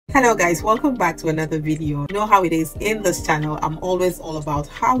Hello guys, welcome back to another video. You know how it is in this channel, I'm always all about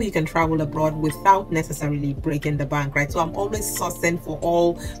how you can travel abroad without necessarily breaking the bank, right? So I'm always sourcing for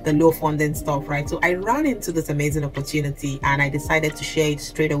all the low funding stuff, right? So I ran into this amazing opportunity and I decided to share it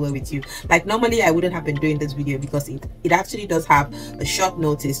straight away with you. Like normally I wouldn't have been doing this video because it actually does have a short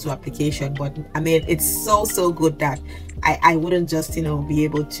notice to application, but I mean it's so good that I wouldn't just be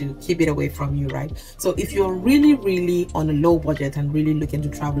able to keep it away from you, right? So if you're really on a low budget and really looking to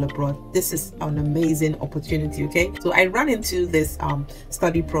travel abroad, this is an amazing opportunity. Okay, so I ran into this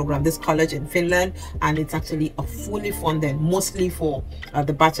study program, this college in Finland, and it's actually a fully funded, mostly for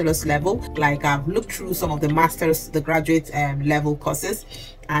the bachelor's level. Like I've looked through some of the master's, the graduate level courses,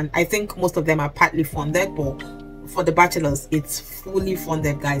 and I think most of them are partly funded, but for the bachelor's it's fully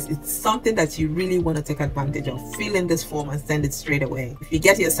funded, guys. It's something that you really want to take advantage of. Fill in this form and send it straight away. If you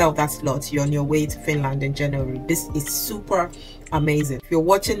get yourself that slot, you're on your way to Finland in January. This is super amazing. If you're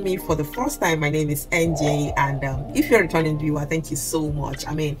watching me for the first time, my name is NJ, and if you're a returning viewer, thank you so much.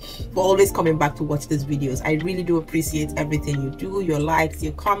 I mean, for always coming back to watch these videos. I really do appreciate everything you do, your likes,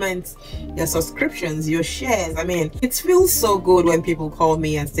 your comments, your subscriptions, your shares. I mean, it feels so good when people call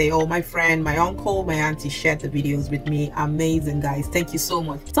me and say, oh, my friend, my uncle, my auntie shared the videos with me. Amazing, guys. Thank you so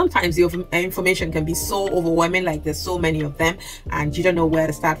much. Sometimes the information can be so overwhelming, like there's so many of them and you don't know where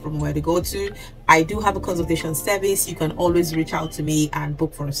to start from, where to go to. I do have a consultation service. You can always reach out to me and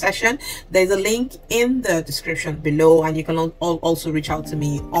book for a session. There's a link in the description below, and you can also reach out to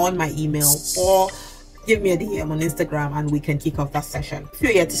me on my email or give me a DM on Instagram and we can kick off that session. If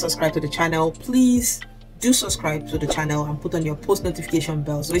you're yet to subscribe to the channel, please do subscribe to the channel and put on your post notification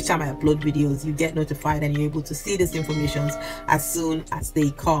bell, so each time I upload videos you get notified and you're able to see these informations as soon as they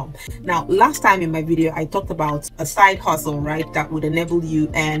come. Now, last time in my video I talked about a side hustle, right, that would enable you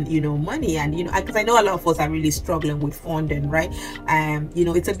and money, and because I know a lot of us are really struggling with funding, right?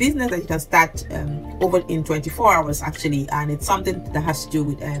 It's a business that you can start over in 24 hours actually, and it's something that has to do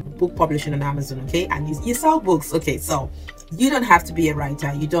with book publishing on Amazon. Okay, and you sell books. Okay, so you don't have to be a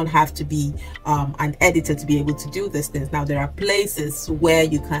writer, you don't have to be an editor to be able to do these things. Now, there are places where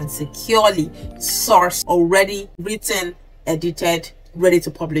you can securely source already written, edited, ready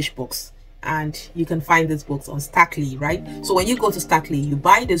to publish books, and you can find these books on Stackly, right? So when you go to Stackly, you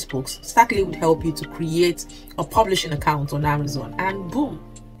buy these books. Stackly would help you to create a publishing account on Amazon, and boom,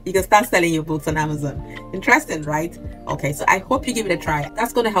 you can start selling your books on Amazon. Interesting, right? Okay, so I hope you give it a try.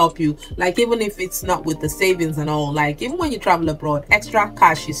 That's going to help you, like even if it's not with the savings and all, like even when you travel abroad, extra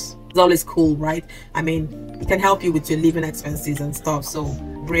cash is always cool, right? I mean, it can help you with your living expenses and stuff. So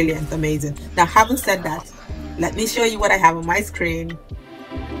brilliant, amazing. Now, having said that, let me show you what I have on my screen.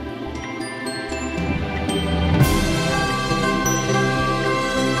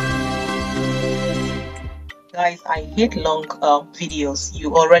 Guys, I hate long videos.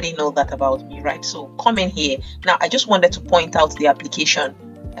 You already know that about me, right? So come in here. Now, I just wanted to point out the application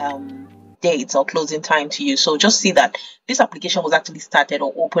dates or closing time to you. So just see that this application was actually started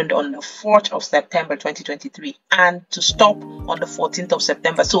or opened on the 4th of September 2023 and to stop on the 14th of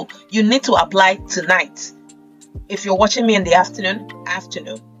September. So you need to apply tonight. If you're watching me in the afternoon,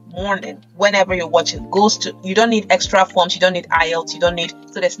 morning, whenever you're watching, you don't need extra forms, you don't need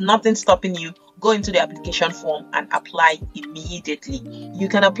IELTS, so there's nothing stopping you. Go into the application form and apply immediately. You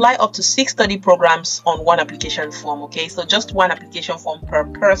can apply up to 6 study programs on one application form. Okay, so just one application form per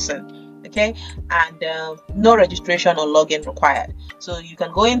person. Okay, and no registration or login required. So you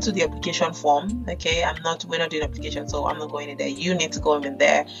can go into the application form. Okay, we're not doing application, so I'm not going in there. You need to go in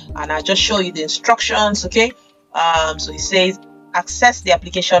there, and I'll just show you the instructions. Okay, so it says access the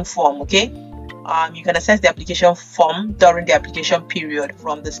application form. Okay, you can access the application form during the application period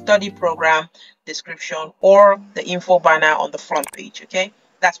from the study program description or the info banner on the front page. Okay,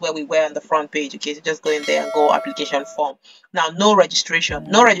 that's where we were on the front page. Okay, so just go in there and go application form. Now, no registration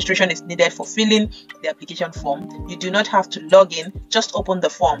is needed for filling the application form. You do not have to log in, just open the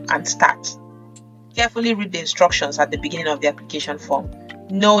form and start. Carefully read the instructions at the beginning of the application form.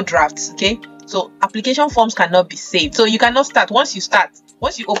 No drafts. Okay, so application forms cannot be saved, so you cannot start. Once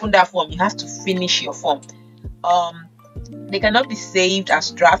you open that form, you have to finish your form. They cannot be saved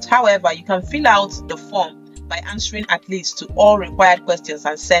as drafts. However, you can fill out the form by answering at least to all required questions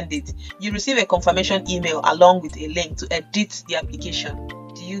and send it. You receive a confirmation email along with a link to edit the application.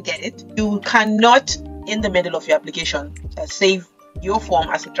 Do you get it? You cannot, in the middle of your application, save your form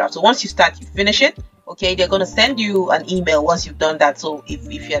as a draft. So once you start, you finish it. Okay, they're going to send you an email once you've done that. So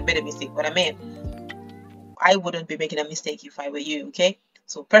if you had made a mistake, what I mean, I wouldn't be making a mistake if I were you. Okay,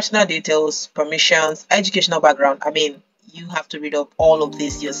 so personal details, permissions, educational background. I mean, you have to read up all of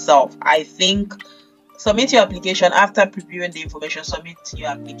this yourself. I think Submit your application. After previewing the information, submit your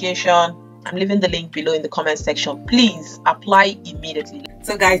application. I'm leaving the link below in the comment section. Please apply immediately.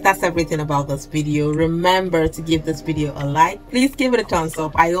 So guys, that's everything about this video. Remember to give this video a like. Please give it a thumbs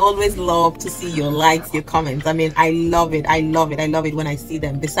up. I always love to see your likes, your comments. I mean, I love it. I love it when I see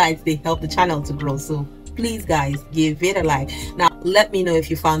them. Besides, they help the channel to grow. So please guys, give it a like. Now let me know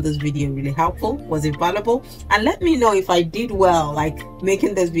if you found this video really helpful. Was it valuable? And let me know if I did well, like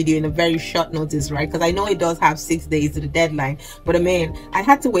making this video in a very short notice, right? Because I know it does have 6 days to the deadline, but I mean, I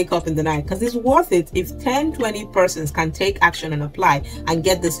had to wake up in the night because it's worth it. If 10-20 persons can take action and apply and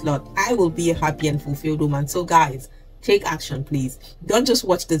get this slot, I will be a happy and fulfilled woman. So guys, take action, please. Don't just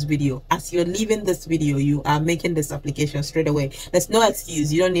watch this video. As you're leaving this video, you are making this application straight away. There's no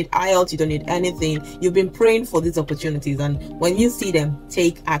excuse. You don't need IELTS, you don't need anything. You've been praying for these opportunities, and when you see them,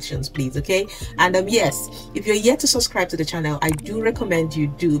 take actions, please. Okay? And yes, if you're yet to subscribe to the channel, I do recommend you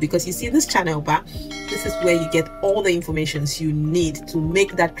do, because you see this channel back, this is where you get all the informations you need to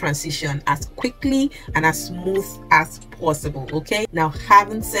make that transition as quickly and as smooth as possible. Okay? Now,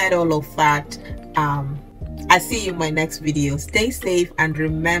 having said all of that, I see you in my next video. Stay safe and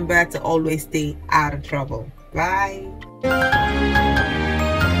remember to always stay out of trouble. Bye.